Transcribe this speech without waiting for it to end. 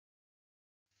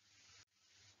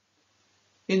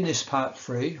In this part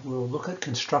 3, we will look at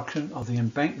construction of the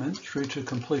embankment through to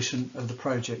completion of the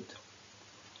project.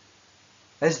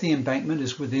 As the embankment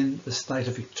is within the state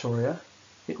of Victoria,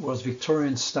 it was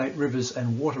Victorian State Rivers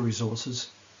and Water Resources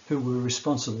who were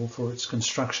responsible for its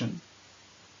construction.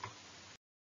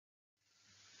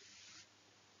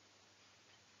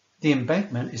 The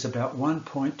embankment is about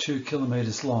 1.2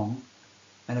 kilometres long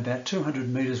and about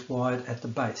 200 metres wide at the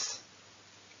base.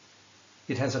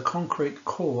 It has a concrete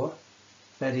core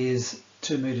that is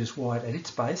 2 metres wide at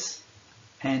its base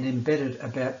and embedded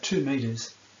about 2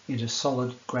 metres into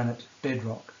solid granite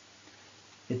bedrock.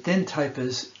 It then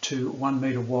tapers to 1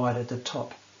 metre wide at the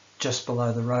top, just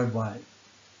below the roadway.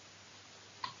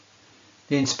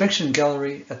 The inspection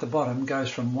gallery at the bottom goes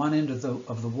from one end of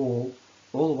the wall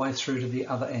all the way through to the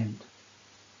other end.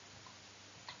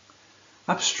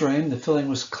 Upstream, the filling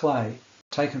was clay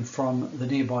taken from the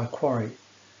nearby quarry,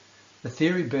 the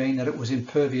theory being that it was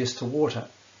impervious to water.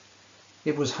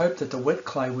 It was hoped that the wet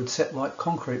clay would set like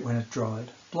concrete when it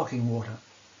dried, blocking water.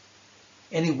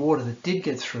 Any water that did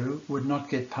get through would not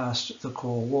get past the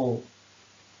core wall.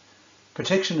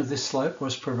 Protection of this slope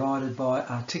was provided by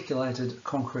articulated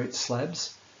concrete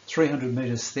slabs, 300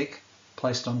 metres thick,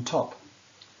 placed on top.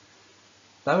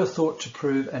 They were thought to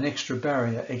prove an extra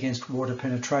barrier against water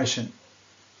penetration.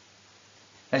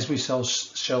 As we shall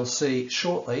see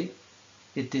shortly,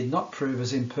 it did not prove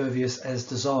as impervious as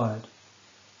desired.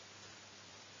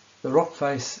 The rock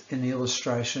face in the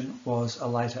illustration was a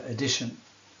later addition.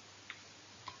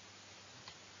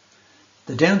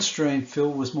 The downstream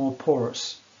fill was more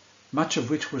porous, much of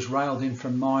which was railed in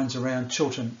from mines around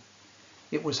Chiltern.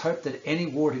 It was hoped that any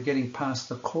water getting past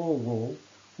the core wall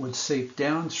would seep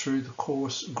down through the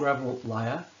coarse gravel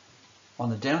layer on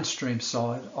the downstream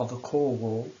side of the core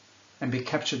wall and be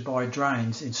captured by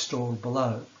drains installed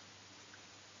below.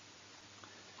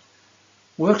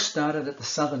 Work started at the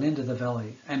southern end of the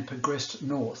valley and progressed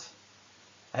north.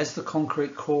 As the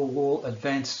concrete core wall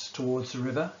advanced towards the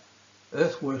river,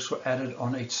 earthworks were added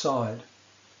on each side.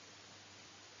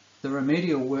 The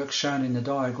remedial work shown in the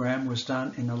diagram was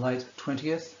done in the late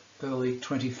 20th, early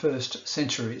 21st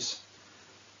centuries,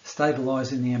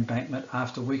 stabilising the embankment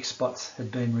after weak spots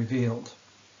had been revealed.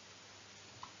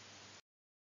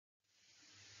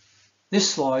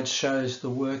 This slide shows the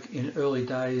work in early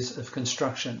days of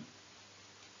construction.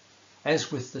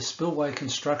 As with the spillway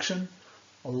construction,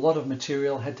 a lot of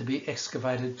material had to be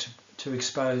excavated to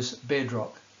expose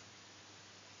bedrock.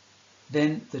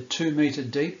 Then the 2 metre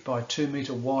deep by 2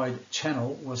 metre wide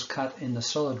channel was cut in the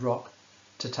solid rock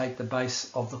to take the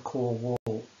base of the core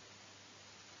wall.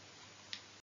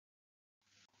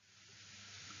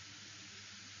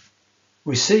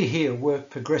 We see here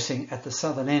work progressing at the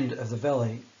southern end of the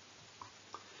valley.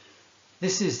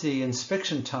 This is the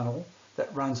inspection tunnel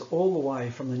that runs all the way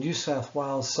from the New South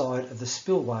Wales side of the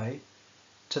spillway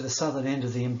to the southern end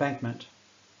of the embankment.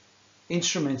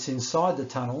 Instruments inside the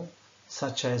tunnel,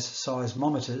 such as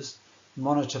seismometers,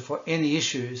 monitor for any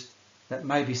issues that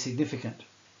may be significant.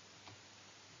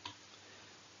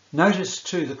 Notice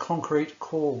too the concrete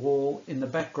core wall in the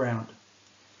background.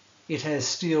 It has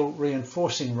steel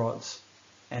reinforcing rods,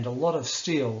 and a lot of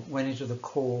steel went into the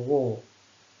core wall.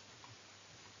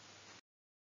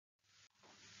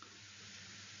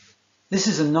 This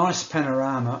is a nice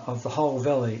panorama of the whole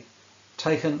valley,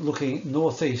 taken looking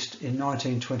northeast in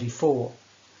 1924.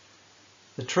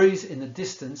 The trees in the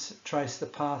distance trace the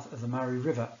path of the Murray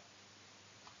River.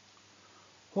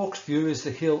 Hawkesview is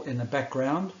the hill in the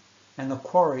background, and the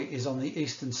quarry is on the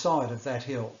eastern side of that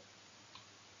hill.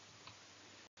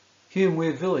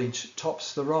 Hume village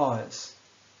tops the rise.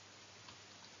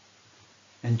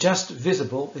 And just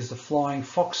visible is the Flying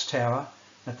Fox Tower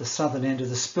at the southern end of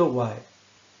the spillway.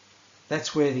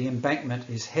 That's where the embankment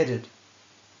is headed.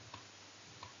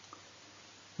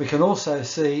 We can also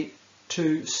see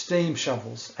 2 steam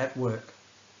shovels at work.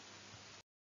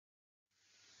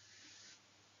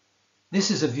 This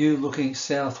is a view looking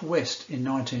southwest in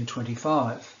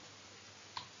 1925.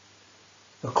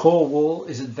 The core wall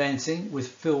is advancing with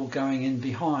fill going in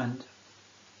behind.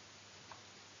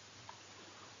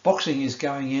 Boxing is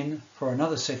going in for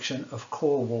another section of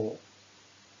core wall.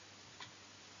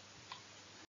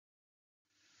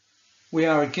 We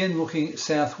are again looking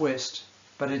southwest,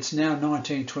 but it's now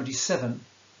 1927.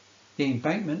 The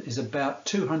embankment is about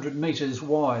 200 metres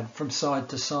wide from side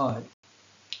to side.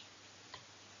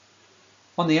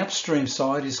 On the upstream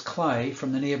side is clay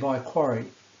from the nearby quarry,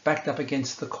 backed up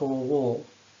against the core wall.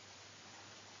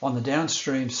 On the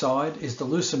downstream side is the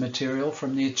looser material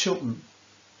from near Chiltern.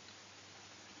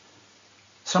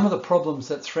 Some of the problems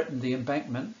that threatened the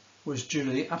embankment was due to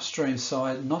the upstream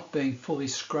side not being fully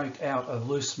scraped out of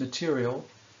loose material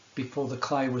before the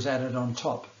clay was added on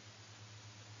top.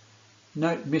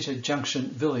 Note Mitter Junction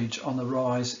village on the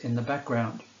rise in the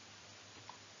background.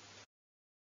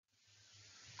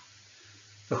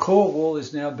 The core wall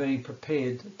is now being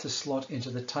prepared to slot into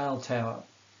the tail tower.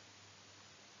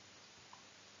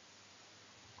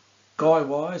 Guy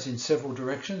wires in several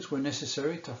directions were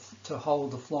necessary to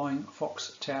hold the Flying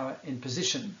Fox Tower in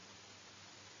position.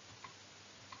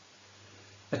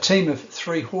 A team of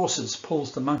 3 horses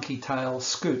pulls the monkey tail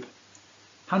scoop.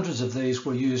 Hundreds of these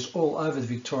were used all over the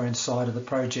Victorian side of the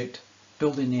project,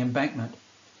 building the embankment.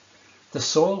 The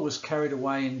soil was carried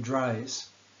away in drays.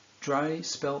 Dray,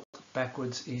 spelt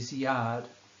backwards, is yard,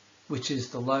 which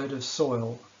is the load of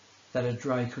soil that a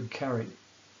dray could carry.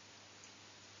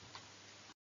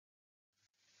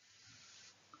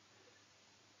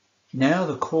 Now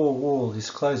the core wall is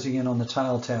closing in on the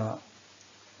tail tower.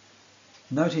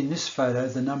 Note in this photo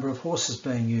the number of horses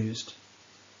being used.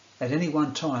 At any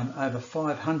one time, over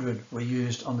 500 were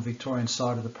used on the Victorian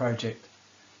side of the project,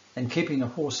 and keeping the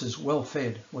horses well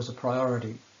fed was a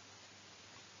priority.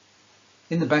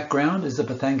 In the background is the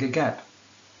Bathanga Gap.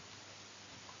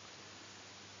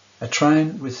 A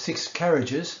train with 6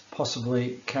 carriages,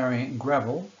 possibly carrying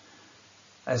gravel,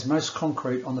 as most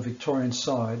concrete on the Victorian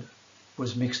side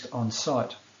was mixed on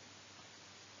site.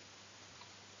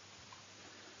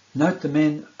 Note the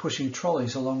men pushing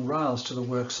trolleys along rails to the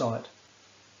work site.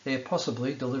 They're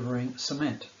possibly delivering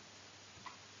cement.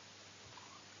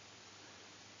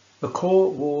 The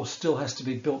core wall still has to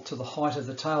be built to the height of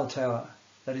the tail tower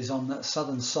that is on the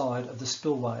southern side of the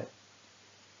spillway.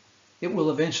 It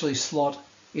will eventually slot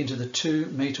into the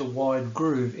 2-metre wide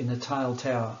groove in the tail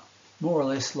tower, more or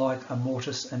less like a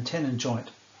mortise and tenon joint.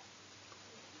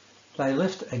 They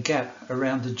left a gap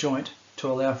around the joint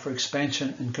to allow for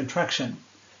expansion and contraction,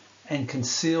 and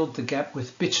concealed the gap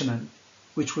with bitumen,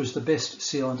 which was the best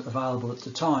sealant available at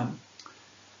the time.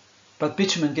 But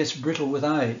bitumen gets brittle with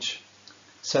age,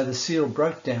 so the seal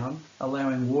broke down,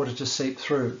 allowing water to seep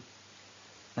through.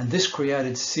 And this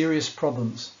created serious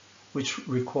problems, which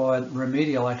required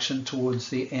remedial action towards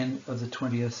the end of the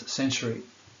 20th century.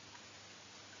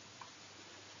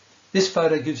 This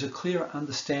photo gives a clearer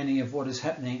understanding of what is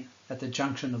happening at the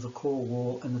junction of the core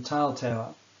wall and the tail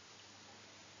tower.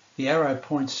 The arrow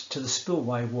points to the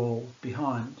spillway wall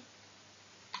behind.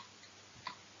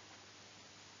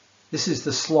 This is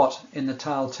the slot in the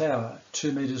tail tower,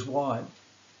 2 metres wide.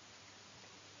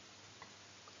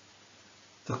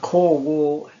 The core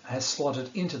wall has slotted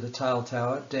into the tail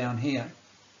tower down here.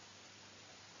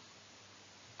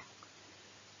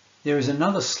 There is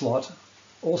another slot,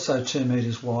 also 2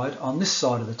 metres wide, on this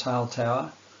side of the tail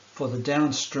tower for the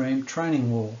downstream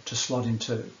training wall to slot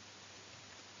into.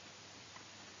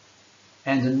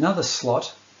 And another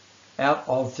slot out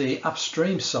of the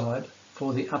upstream side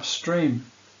for the upstream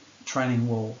training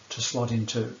wall to slot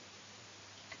into.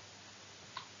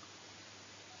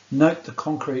 Note the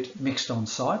concrete mixed on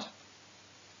site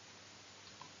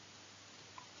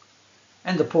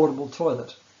and the portable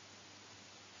toilet.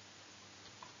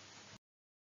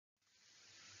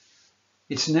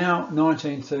 It's now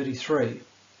 1933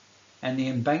 and the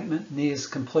embankment nears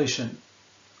completion.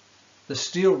 The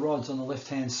steel rods on the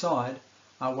left-hand side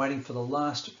are waiting for the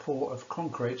last pour of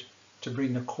concrete to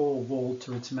bring the core wall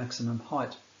to its maximum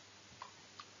height.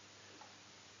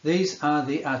 These are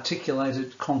the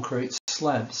articulated concrete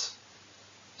slabs,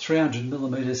 300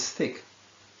 millimetres thick,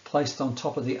 placed on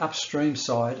top of the upstream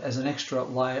side as an extra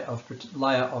layer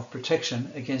of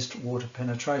protection against water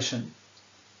penetration.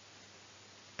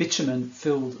 Bitumen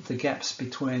filled the gaps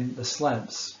between the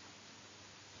slabs.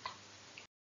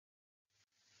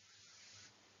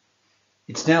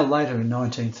 It's now later in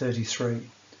 1933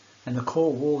 and the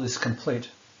core wall is complete.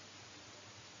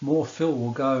 More fill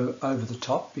will go over the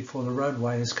top before the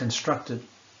roadway is constructed.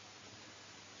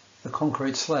 The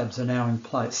concrete slabs are now in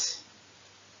place.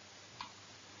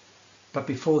 But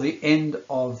before the end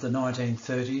of the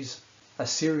 1930s, a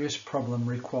serious problem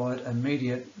required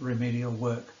immediate remedial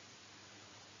work.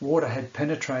 Water had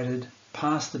penetrated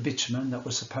past the bitumen that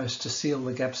was supposed to seal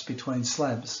the gaps between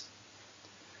slabs.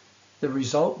 The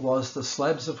result was the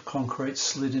slabs of concrete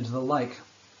slid into the lake.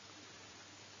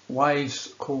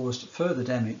 Waves caused further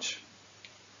damage.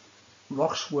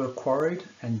 Rocks were quarried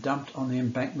and dumped on the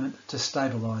embankment to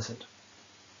stabilise it.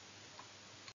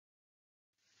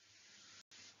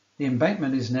 The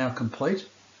embankment is now complete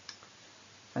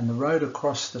and the road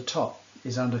across the top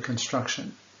is under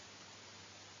construction.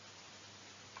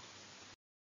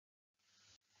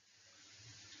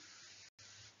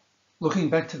 Looking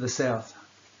back to the south,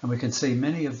 and we can see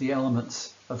many of the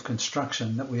elements of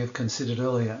construction that we have considered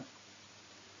earlier.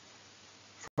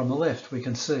 From the left we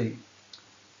can see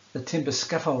the timber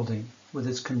scaffolding with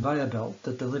its conveyor belt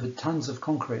that delivered tons of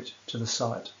concrete to the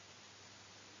site,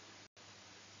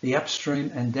 the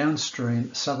upstream and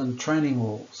downstream southern training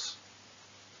walls,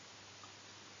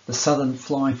 the southern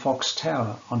Flying Fox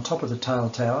Tower on top of the tail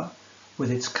tower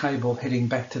with its cable heading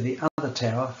back to the other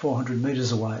tower 400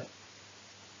 metres away,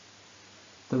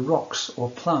 the rocks or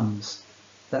plums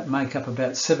that make up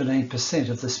about 17%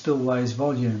 of the spillway's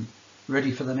volume,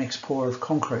 ready for the next pour of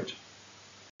concrete,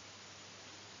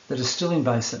 the distilling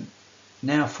basin,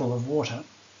 now full of water,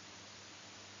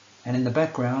 and in the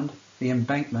background, the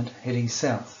embankment heading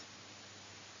south.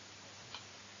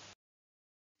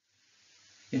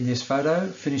 In this photo,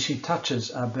 finishing touches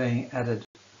are being added,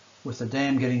 with the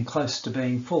dam getting close to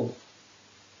being full.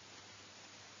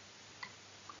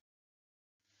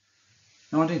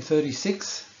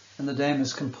 1936, and the dam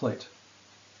is complete.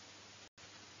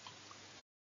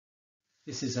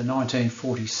 This is a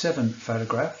 1947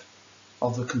 photograph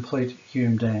of the complete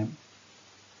Hume Dam.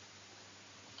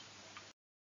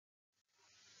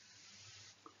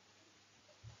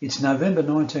 It's November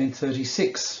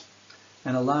 1936,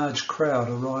 and a large crowd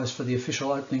arrives for the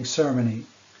official opening ceremony,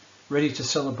 ready to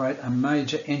celebrate a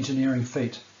major engineering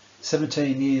feat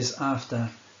 17 years after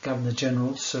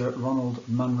Governor-General Sir Ronald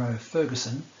Munro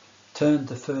Ferguson turned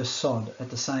the first sod at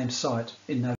the same site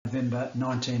in November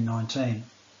 1919.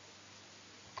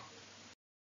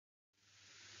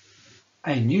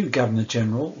 A new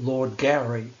Governor-General, Lord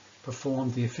Gowrie,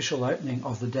 performed the official opening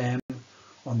of the dam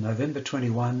on November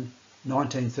 21,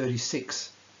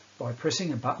 1936, by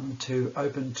pressing a button to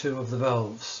open 2 of the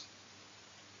valves.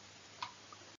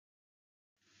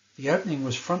 The opening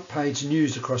was front page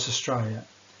news across Australia.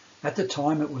 At the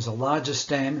time, it was the largest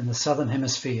dam in the Southern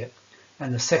Hemisphere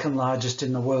and the second largest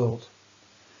in the world.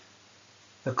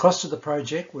 The cost of the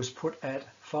project was put at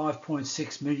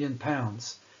 £5.6 million,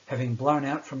 having blown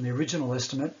out from the original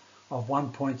estimate of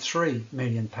 £1.3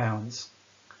 million.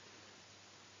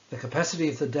 The capacity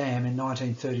of the dam in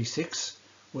 1936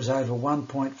 was over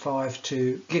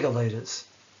 1.52 gigalitres.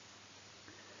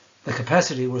 The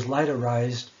capacity was later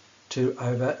raised to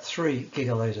over 3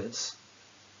 gigalitres.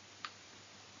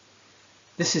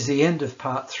 This is the end of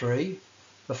part 3.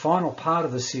 The final part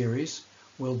of the series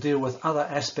will deal with other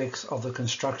aspects of the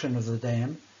construction of the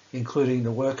dam, including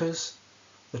the workers,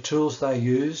 the tools they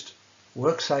used,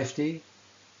 work safety,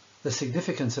 the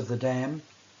significance of the dam,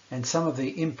 and some of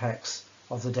the impacts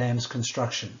of the dam's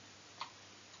construction.